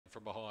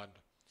from behind.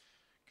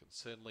 Can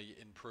certainly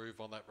improve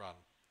on that run.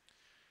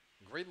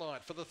 Green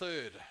light for the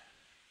third.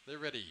 They're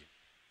ready.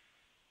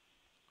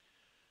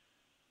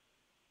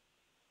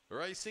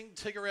 Racing,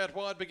 Tigger out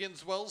wide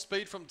begins well.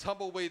 Speed from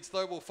Tumbleweeds,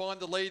 though, will find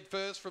the lead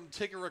first from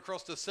Tigger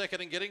across to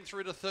second, and getting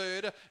through to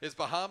third is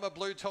Bahama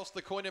Blue. Toss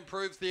the coin,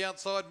 improves the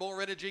outside.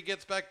 More Energy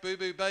gets back. Boo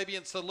Boo Baby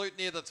and Salute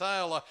near the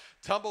tail.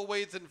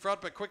 Tumbleweeds in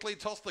front, but quickly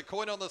toss the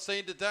coin on the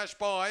scene to dash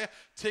by.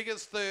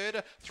 Tigger's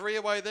third. 3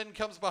 away, then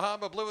comes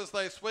Bahama Blue as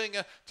they swing.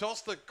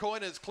 Toss the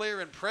coin is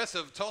clear,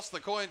 impressive. Toss the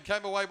coin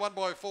came away 1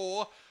 by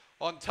 4.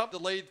 On top, the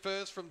lead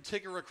first from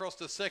Tigger across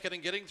to second,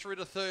 and getting through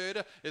to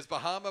third is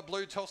Bahama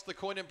Blue. Toss the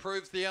coin,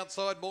 improves the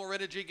outside. More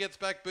Energy gets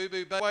back. Boo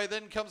Boo Baby.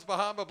 Then comes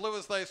Bahama Blue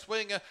as they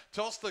swing.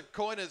 Toss the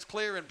coin is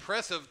clear,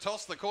 impressive.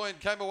 Toss the coin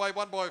came away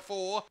 1 by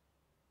 4.